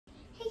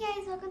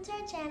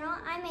welcome to our channel.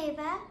 I'm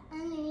Ava.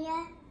 I'm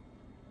Mia.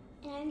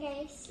 And I'm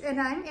Grace. And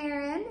I'm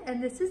Erin,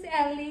 and this is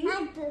Ellie.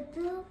 Hi,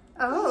 Boo-Boo.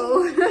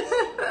 Oh.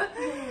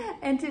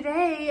 And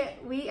today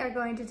we are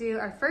going to do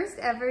our first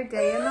ever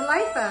day in the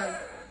life of.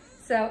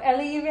 So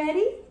Ellie, you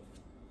ready?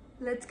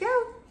 Let's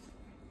go.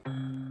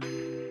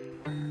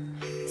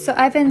 So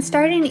I've been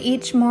starting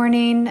each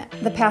morning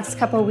the past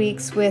couple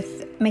weeks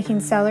with making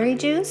celery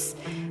juice,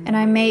 and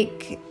I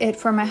make it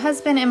for my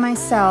husband and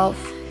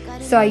myself.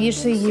 So I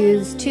usually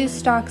use 2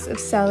 stalks of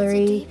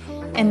celery,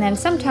 and then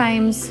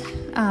sometimes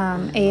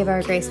Ava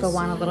or Grace will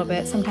want a little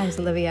bit, sometimes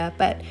Olivia,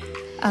 but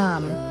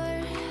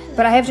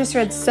I have just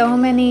read so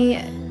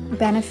many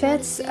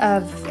benefits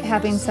of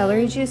having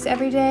celery juice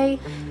every day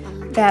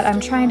that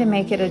I'm trying to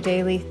make it a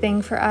daily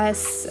thing for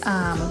us.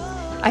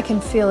 I can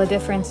feel a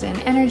difference in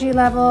energy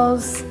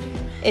levels.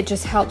 It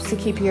just helps to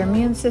keep your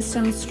immune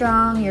system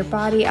strong, your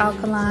body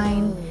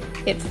alkaline.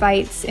 It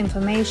fights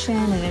inflammation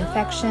and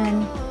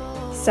infection.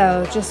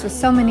 So just with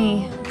so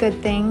many good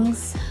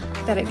things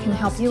that it can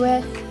help you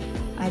with,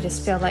 I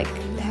just feel like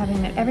having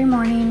it every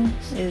morning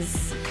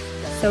is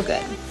so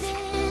good.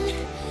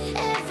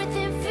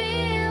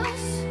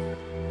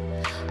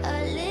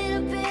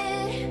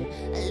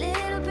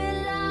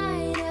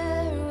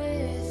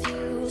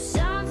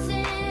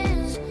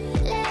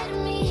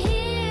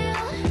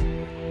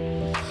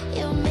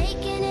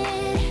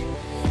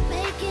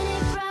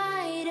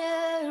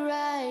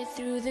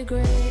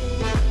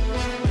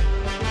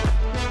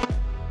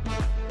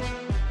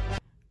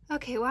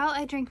 Okay, while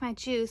I drink my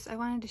juice, I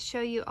wanted to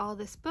show you all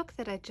this book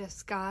that I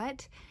just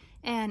got,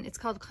 and it's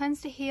called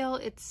Cleanse to Heal.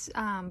 It's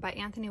by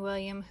Anthony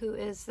William, who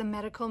is the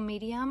medical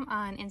medium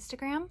on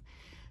Instagram.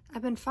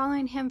 I've been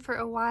following him for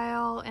a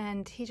while,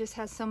 and he just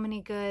has so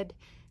many good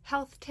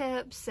health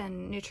tips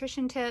and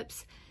nutrition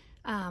tips.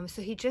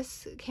 So he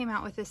just came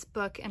out with this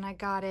book, and I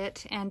got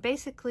it, and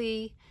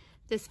basically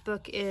this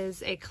book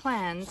is a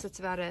cleanse. It's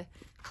about a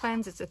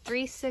cleanse. It's a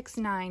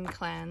 3-6-9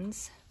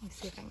 cleanse. Let me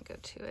see if I can go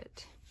to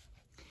it.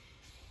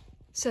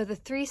 So the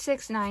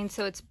 3-6-9,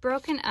 so it's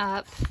broken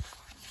up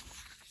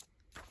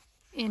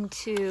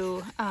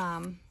into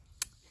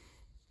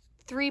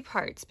 3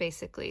 parts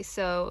basically.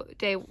 So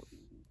day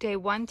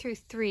 1 through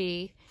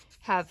 3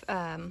 have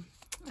a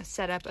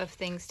setup of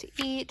things to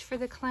eat for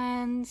the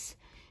cleanse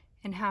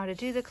and how to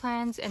do the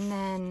cleanse, and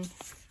then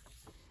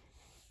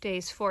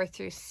days 4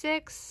 through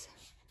 6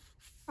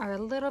 are a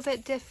little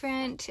bit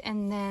different,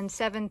 and then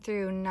 7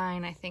 through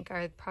 9 I think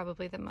are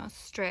probably the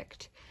most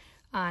strict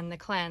on the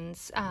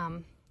cleanse.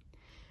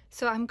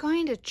 So I'm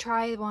going to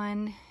try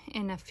one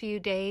in a few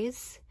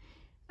days,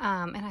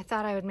 and I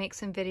thought I would make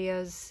some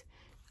videos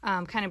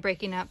kind of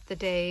breaking up the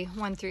day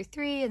 1 through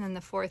 3, and then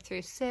the 4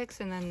 through 6,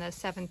 and then the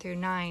 7 through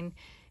 9,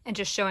 and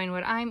just showing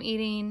what I'm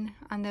eating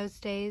on those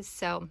days.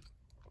 So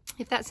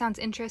if that sounds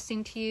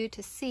interesting to you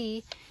to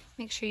see,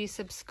 make sure you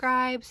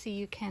subscribe so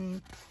you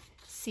can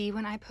see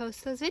when I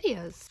post those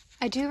videos.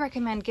 I do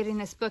recommend getting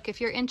this book if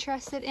you're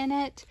interested in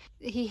it.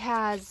 He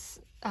has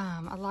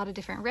a lot of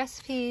different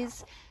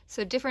recipes,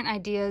 so different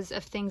ideas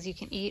of things you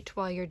can eat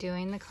while you're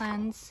doing the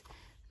cleanse.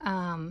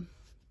 And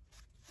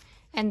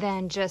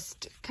then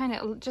just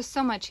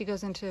so much he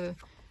goes into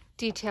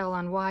detail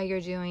on why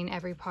you're doing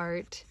every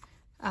part,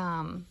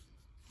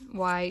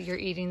 why you're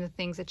eating the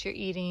things that you're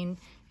eating,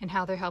 and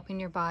how they're helping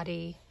your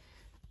body.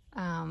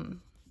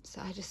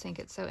 So I just think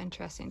it's so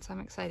interesting, so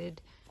I'm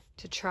excited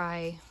to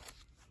try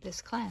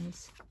this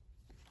cleanse.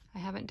 I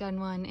haven't done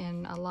one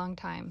in a long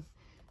time,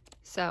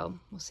 so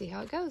we'll see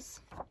how it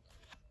goes.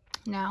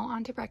 Now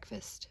on to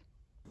breakfast.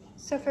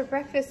 So for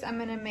breakfast, I'm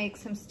gonna make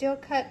some steel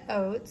cut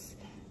oats.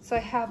 So I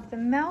have the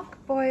milk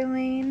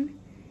boiling,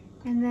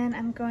 and then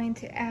I'm going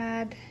to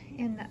add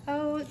in the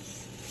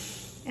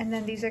oats, and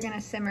then these are gonna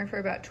simmer for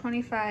about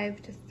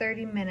 25 to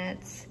 30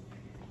 minutes.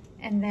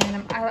 And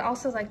then I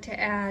also like to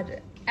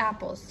add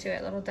apples to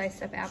it, little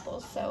diced up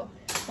apples. So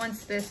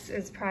once this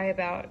is probably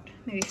about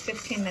maybe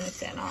 15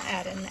 minutes in, I'll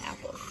add in the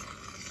apples.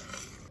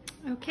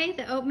 Okay,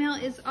 the oatmeal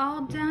is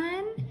all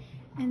done,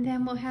 and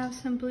then we'll have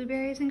some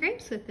blueberries and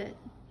grapes with it.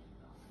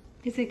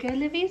 Is it good,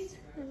 Livy's?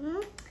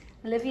 Mm-hmm.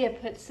 Olivia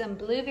put some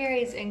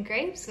blueberries and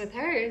grapes with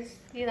hers.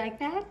 You like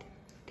that?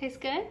 Tastes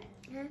good?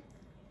 Yeah.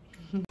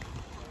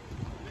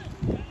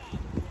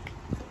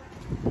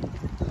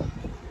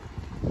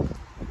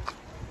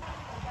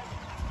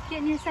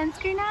 Getting your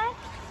sunscreen on?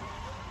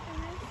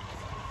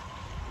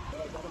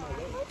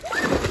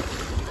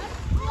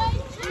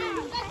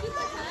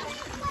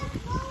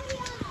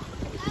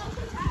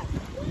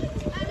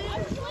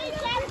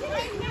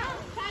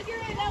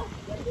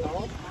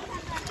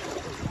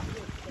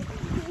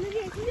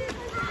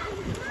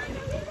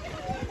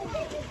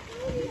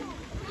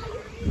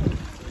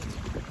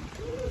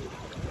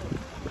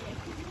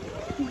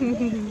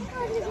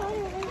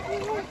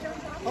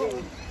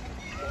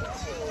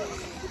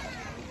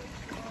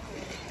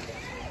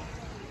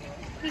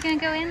 You gonna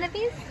go in,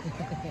 Livy's?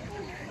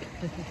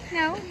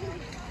 No?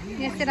 You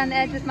gonna sit on the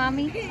edge with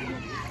Mommy?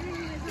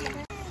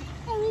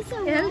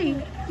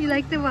 Ellie, you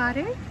like the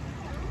water?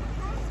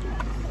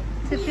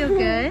 Does it feel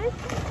good?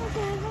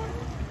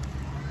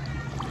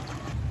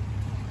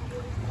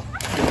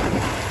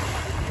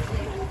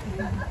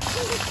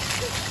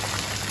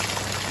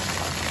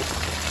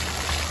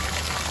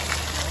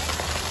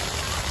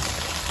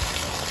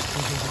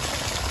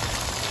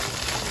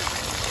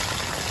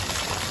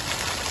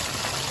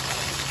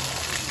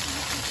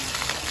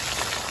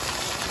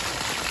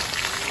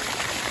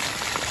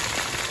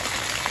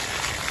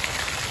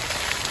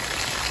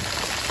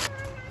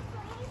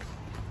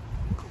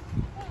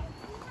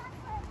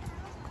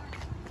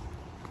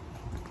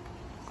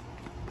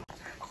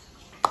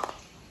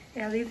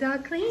 Ellie's all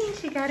clean.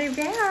 She got her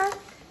bath.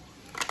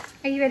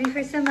 Are you ready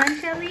for some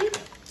lunch, Ellie?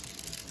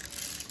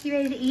 You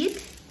ready to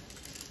eat?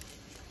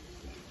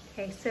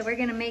 Okay, so we're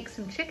gonna make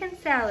some chicken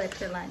salad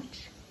for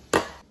lunch.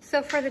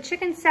 So for the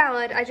chicken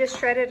salad, I just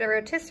shredded a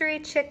rotisserie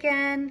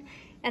chicken,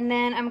 and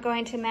then I'm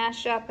going to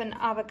mash up an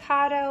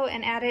avocado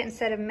and add it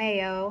instead of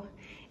mayo,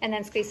 and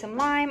then squeeze some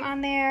lime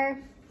on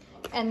there,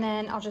 and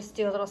then I'll just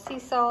do a little sea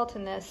salt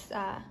and this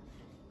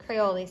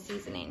Creole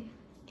seasoning.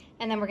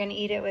 And then we're gonna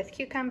eat it with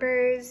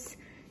cucumbers,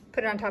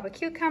 put it on top of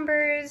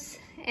cucumbers,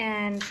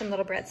 and some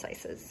little bread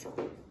slices.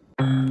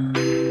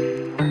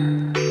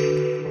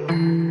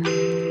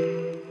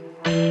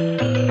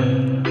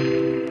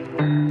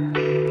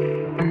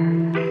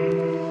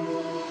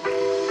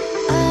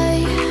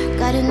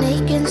 An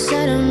ache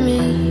inside of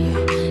me.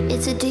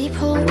 It's a deep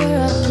hole where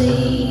I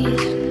bleed.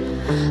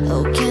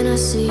 Oh, can I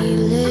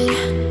seal it?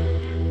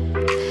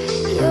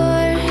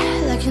 You're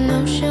like an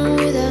ocean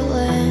without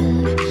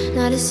land.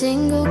 Not a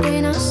single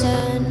grain of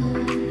sand.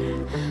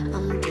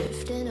 I'm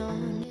drifting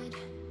on it.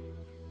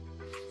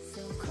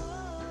 So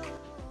cold.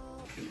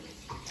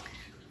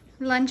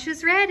 Lunch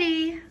is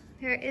ready.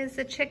 There is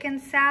a chicken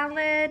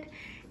salad.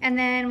 And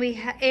then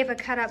Ava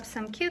cut up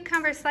some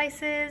cucumber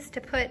slices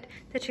to put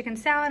the chicken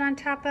salad on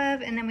top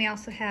of, and then we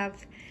also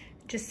have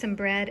just some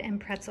bread and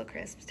pretzel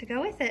crisps to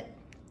go with it.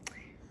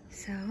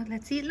 So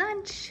let's eat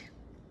lunch.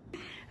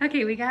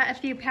 Okay, we got a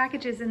few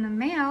packages in the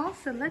mail,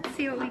 so let's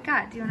see what we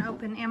got. Do you want to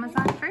open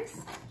Amazon first?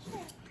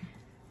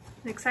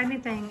 The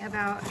exciting thing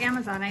about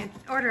Amazon, I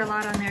order a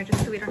lot on there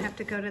just so we don't have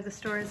to go to the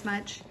store as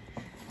much.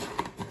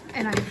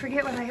 And I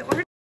forget what I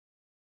ordered.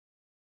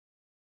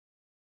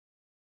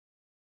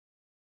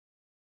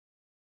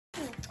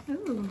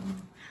 Ooh.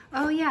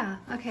 Oh yeah,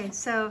 okay,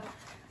 so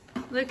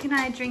Luke and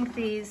I drink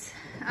these.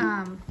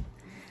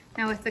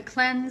 Now with the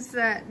cleanse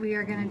that we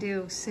are gonna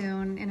do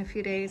soon in a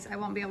few days, I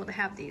won't be able to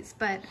have these,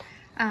 but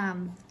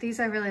these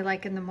I really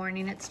like in the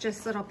morning. It's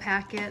just little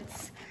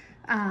packets,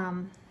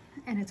 and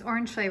it's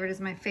orange flavored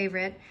is my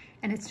favorite,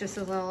 and it's just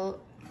a little,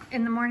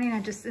 in the morning I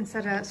just,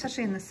 instead of,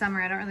 especially in the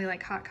summer, I don't really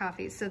like hot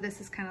coffees, so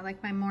this is kind of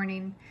like my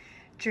morning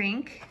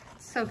drink.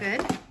 It's so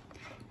good.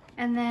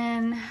 And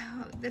then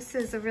this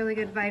is a really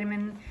good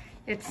vitamin.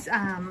 It's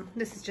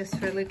this is just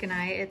for Luke and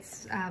I.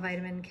 It's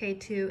vitamin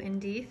K2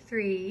 and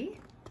D3.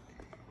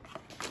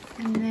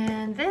 And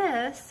then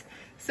this,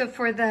 so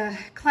for the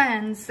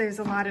cleanse, there's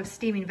a lot of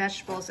steaming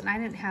vegetables, and I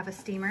didn't have a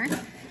steamer.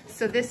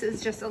 So this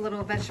is just a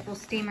little vegetable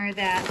steamer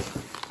that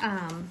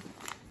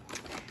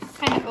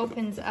kind of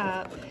opens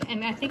up,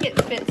 and I think it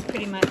fits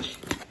pretty much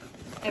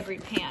every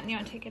pan. You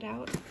want to take it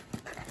out?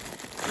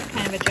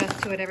 Kind of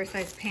adjust to whatever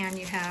size pan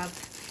you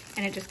have.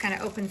 And it just kind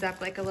of opens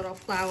up like a little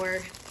flower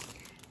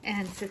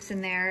and sits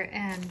in there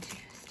and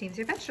steams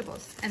your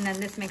vegetables. And then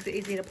this makes it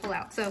easy to pull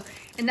out. So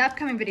in the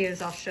upcoming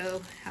videos, I'll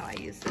show how I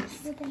use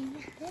this.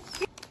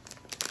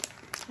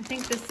 I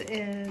think this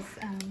is,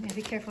 yeah,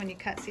 be careful when you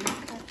cut, see this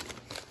cut?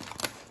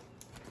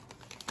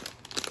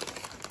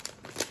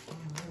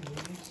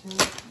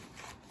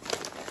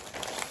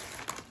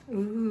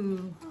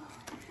 Ooh,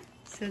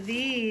 so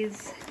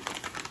these,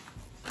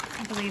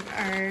 I believe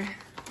are,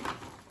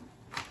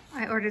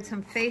 I ordered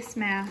some face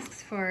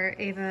masks for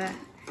Ava,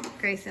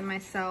 Grace, and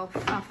myself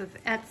off of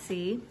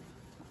Etsy.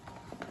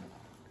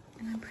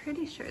 And I'm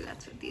pretty sure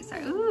that's what these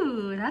are.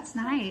 Ooh, that's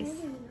nice.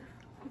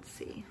 Let's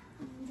see.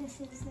 This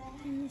is the,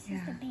 and this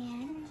is the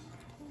band.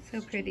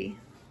 So pretty.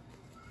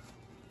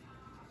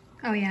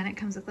 Oh yeah, and it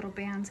comes with little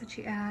bands that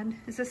you add.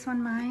 Is this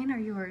one mine or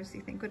yours,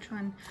 you think? Which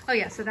one? Oh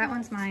yeah, so that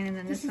one's mine, and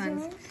then this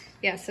one's, yours?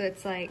 Yeah, so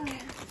it's like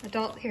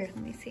adult, here,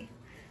 let me see.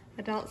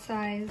 Adult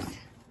size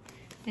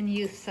and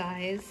youth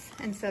size.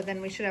 And so then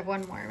we should have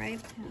one more,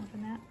 right? Can I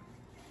open that?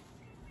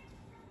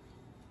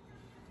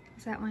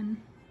 Is that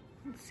one?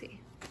 Let's see.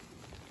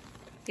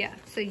 Yeah,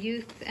 so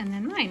youth and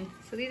then mine.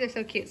 So these are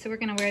so cute. So we're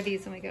gonna wear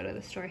these when we go to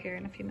the store here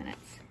in a few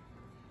minutes.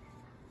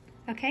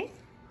 Okay.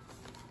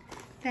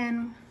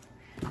 Then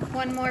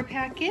one more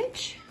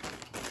package.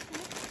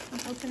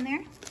 Open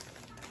there.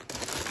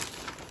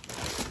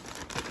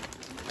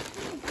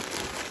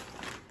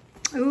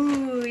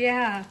 Ooh,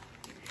 yeah.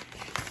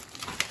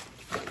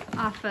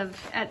 Off of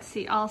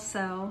Etsy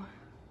also.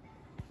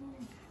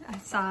 I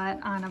saw it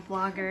on a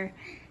blogger.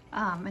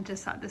 I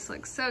just thought this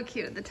looks so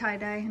cute, the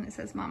tie-dye, and it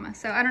says mama.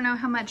 So I don't know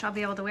how much I'll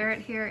be able to wear it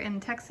here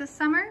in Texas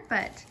summer,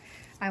 but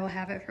I will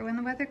have it for when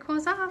the weather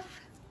cools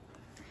off.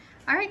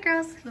 All right,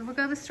 girls, we'll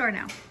go to the store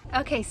now.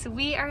 Okay, so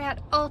we are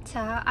at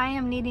Ulta. I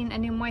am needing a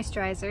new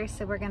moisturizer,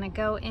 so we're gonna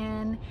go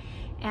in,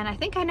 and I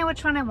think I know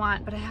which one I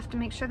want, but I have to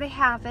make sure they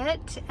have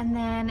it. And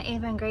then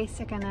Ava and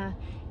Grace are gonna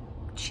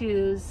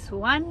choose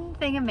one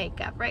thing of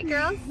makeup, right,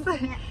 girls?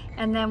 Yeah.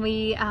 And then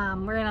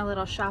we're in a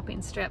little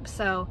shopping strip,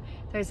 so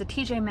there's a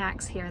TJ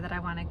Maxx here that I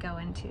want to go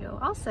into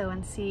also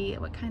and see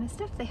what kind of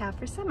stuff they have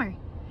for summer.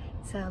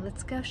 So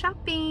let's go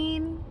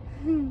shopping.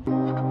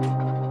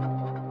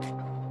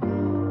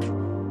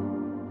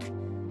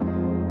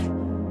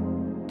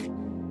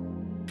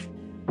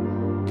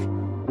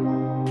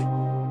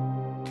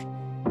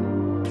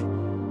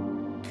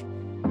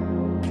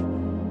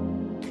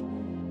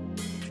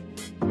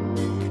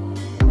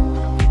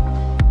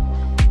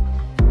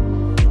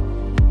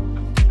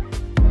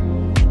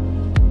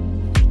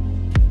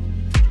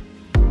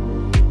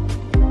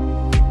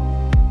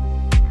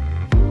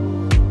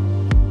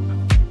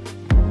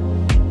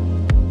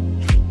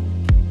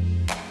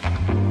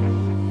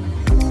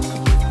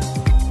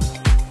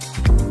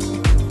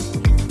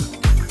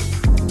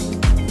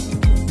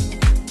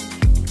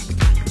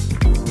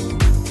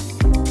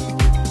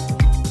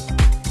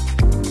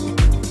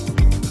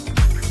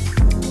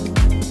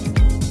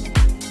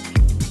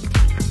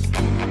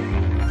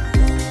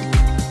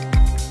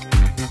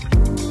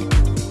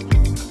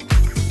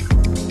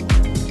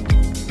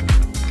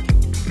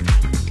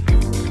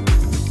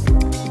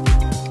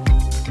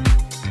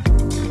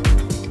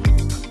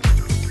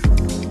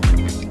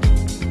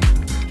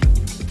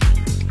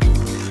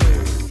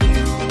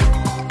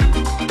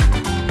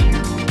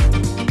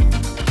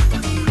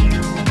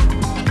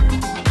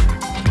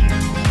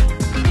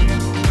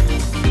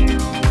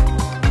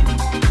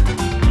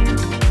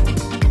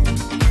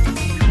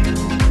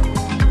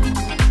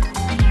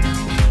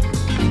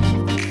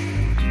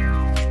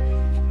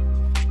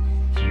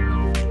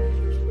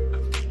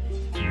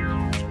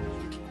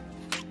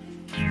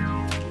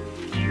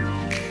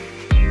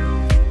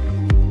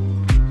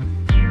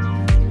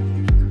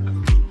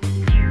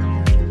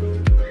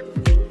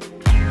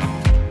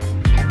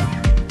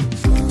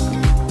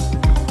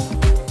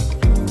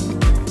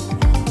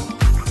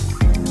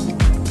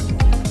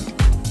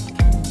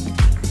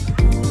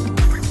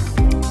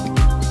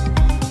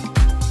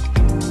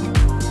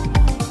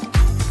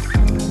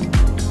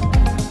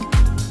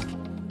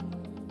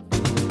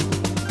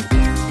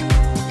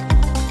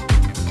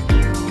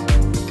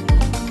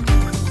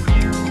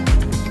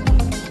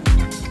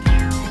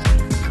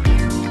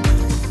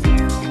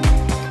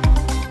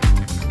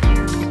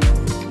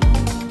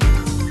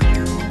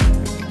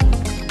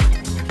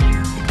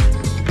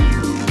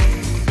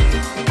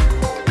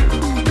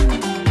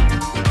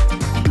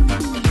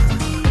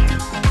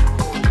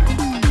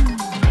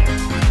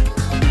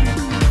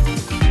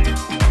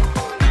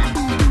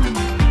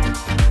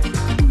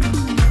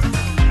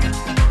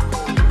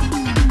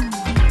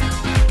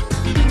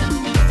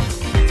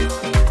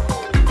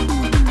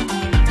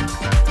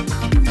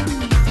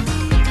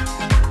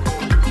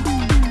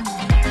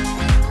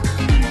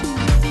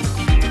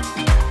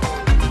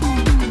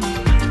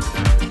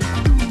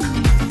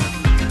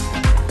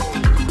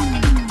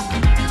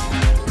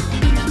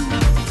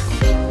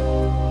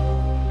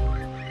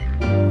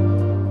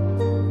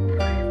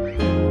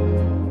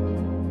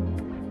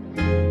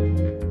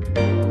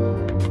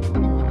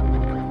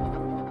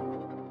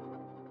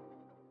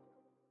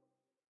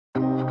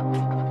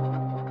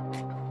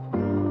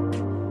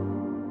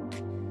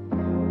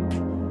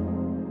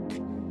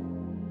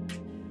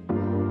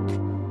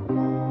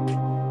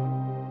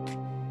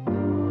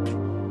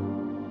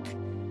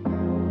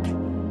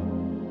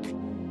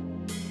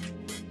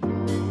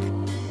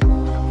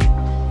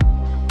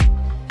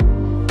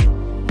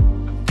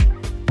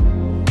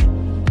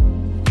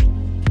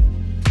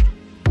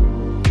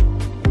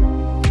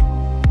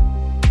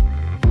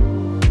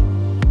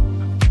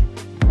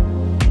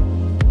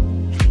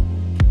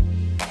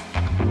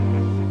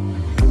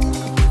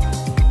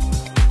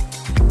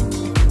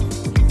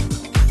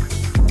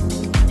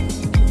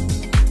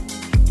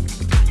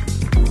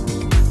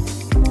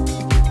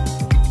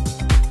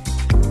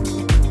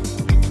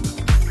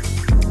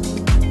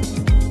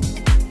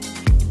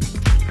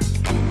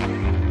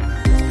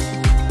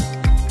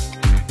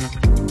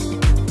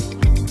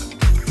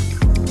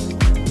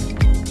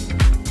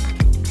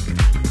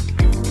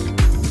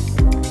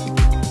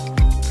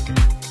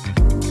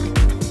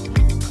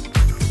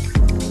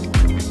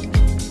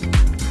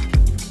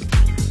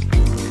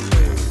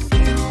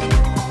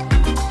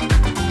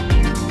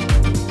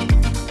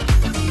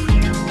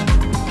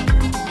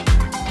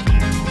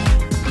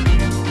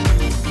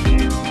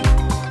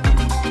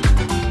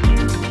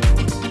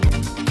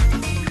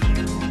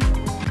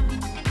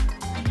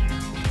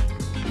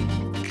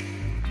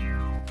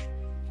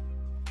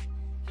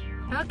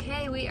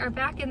 Okay, we are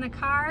back in the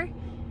car.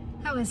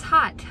 That was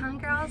hot, huh,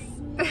 girls?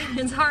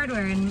 It's hard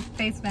wearing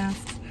face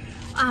masks.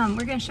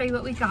 We're gonna show you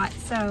what we got.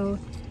 So,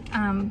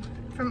 from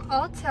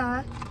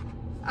Ulta,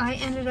 I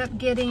ended up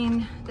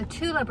getting the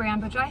Tula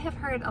brand, which I have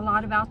heard a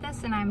lot about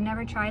this and I've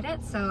never tried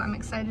it, so I'm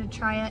excited to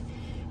try it.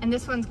 And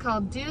this one's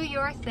called Do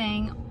Your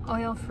Thing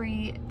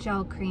Oil-Free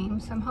Gel Cream.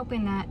 So I'm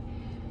hoping that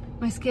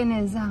my skin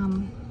is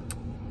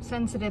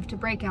sensitive to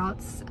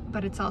breakouts,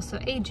 but it's also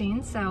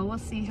aging, so we'll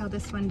see how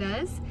this one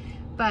does.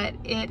 But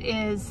it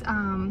is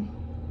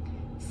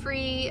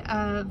free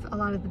of a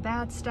lot of the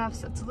bad stuff,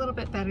 so it's a little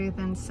bit better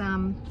than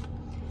some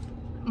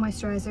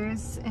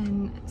moisturizers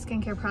and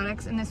skincare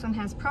products. And this one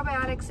has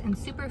probiotics and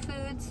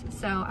superfoods,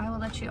 so I will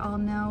let you all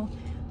know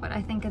what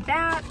I think of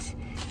that.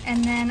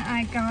 And then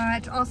I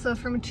got also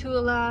from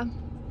Tula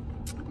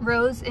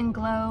Rose and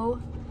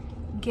Glow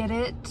Get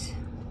It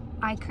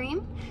eye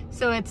cream.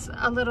 So it's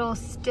a little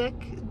stick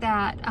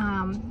that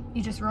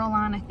you just roll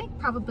on, I think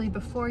probably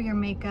before your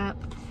makeup,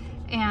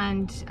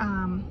 and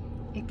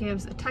it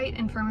gives a tight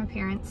and firm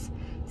appearance.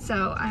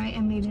 So I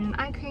am needing an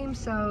eye cream,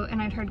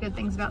 and I'd heard good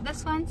things about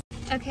this one.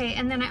 Okay,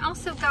 and then I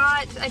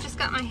just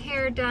got my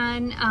hair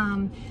done,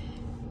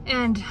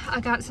 and I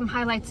got some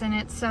highlights in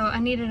it, so I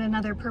needed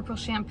another purple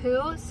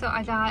shampoo. So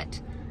I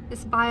got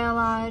this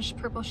Biolage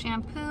purple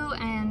shampoo,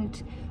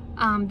 and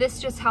this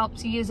just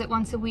helps. You use it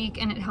once a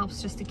week, and it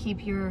helps just to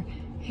keep your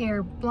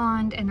hair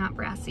blonde and not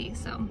brassy.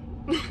 So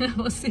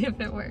we'll see if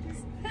it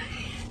works.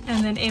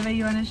 And then Ava,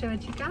 you want to show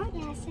what you got?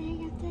 Yeah, so I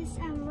got this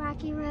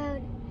Rocky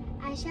Road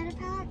eyeshadow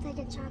palette. It's like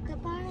a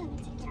chocolate bar. Let me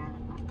take it out of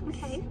the box.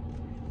 Okay.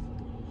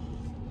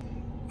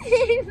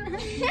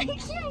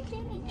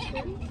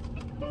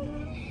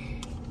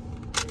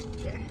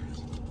 There.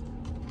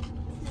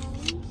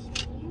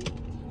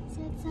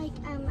 So it's like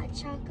a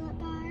chocolate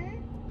bar,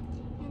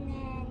 and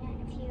then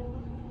if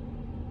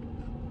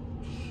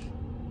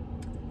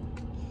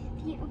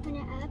you open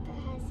it up, it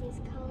has these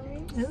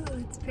colors. Ooh,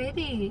 it's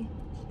pretty.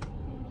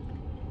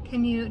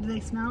 Do they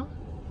smell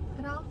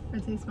at all? Or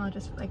do they smell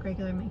just like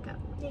regular makeup?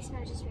 They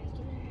smell just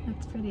regular.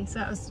 That's pretty. So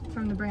that was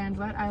from the brand,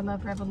 what? I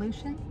Love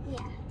Revolution? Yeah.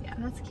 Yeah,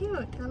 that's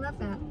cute. I love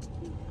that.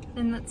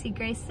 Then let's see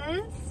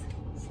Grace's.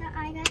 So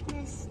I got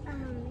this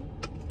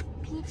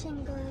Peach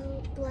and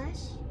Glow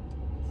blush.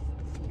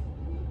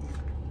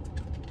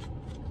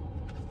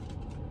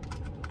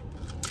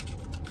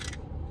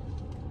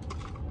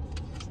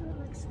 So it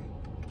looks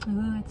like.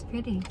 Ooh, it's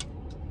pretty.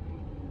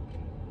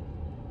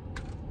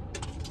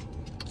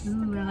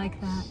 Ooh, I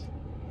like that.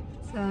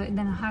 So and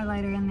then a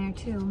highlighter in there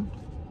too.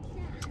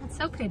 Yeah. That's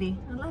so pretty.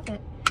 I love it.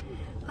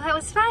 Well, that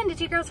was fun.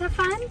 Did you girls have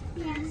fun?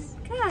 Yes.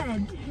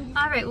 Good.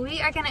 All right, we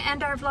are going to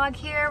end our vlog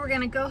here. We're going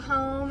to go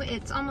home.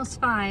 It's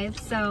almost 5,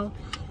 so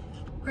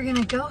we're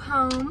going to go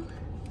home.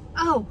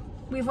 Oh,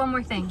 we have one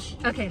more thing.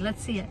 Okay,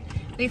 let's see it.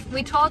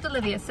 We told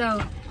Olivia,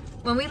 so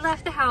when we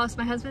left the house,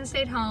 my husband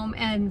stayed home,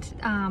 and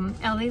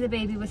Ellie, the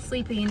baby, was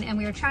sleeping, and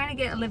we were trying to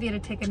get Olivia to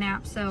take a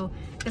nap, so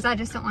because I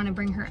just don't want to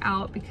bring her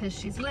out because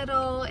she's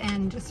little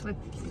and just with,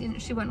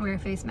 she wouldn't wear a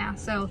face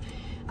mask, so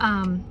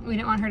we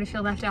didn't want her to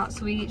feel left out,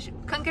 so we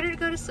couldn't get her to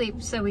go to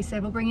sleep, so we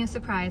said, we'll bring you a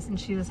surprise, and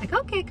she was like,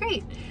 okay,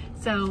 great.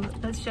 So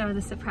let's show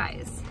the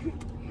surprise.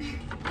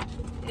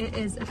 It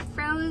is a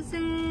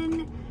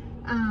Frozen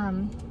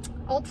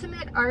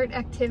Ultimate Art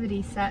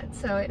Activity Set,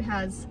 so it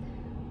has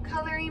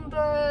coloring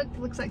book,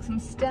 looks like some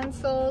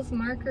stencils,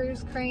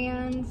 markers,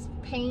 crayons,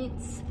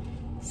 paints.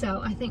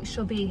 So I think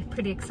she'll be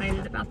pretty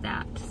excited about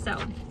that. So,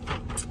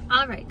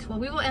 all right, well,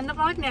 we will end the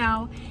vlog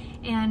now,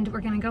 and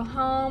we're gonna go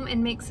home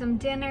and make some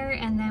dinner,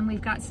 and then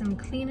we've got some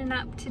cleaning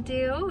up to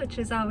do, which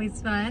is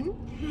always fun.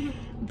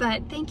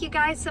 But thank you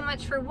guys so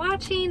much for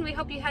watching. We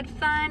hope you had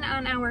fun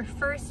on our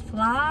first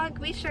vlog.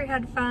 We sure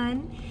had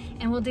fun,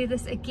 and we'll do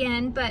this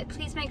again. But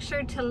please make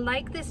sure to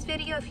like this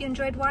video if you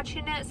enjoyed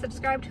watching it,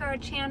 subscribe to our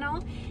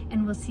channel,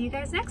 and we'll see you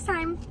guys next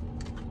time.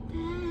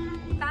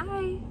 Bye.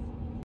 Bye.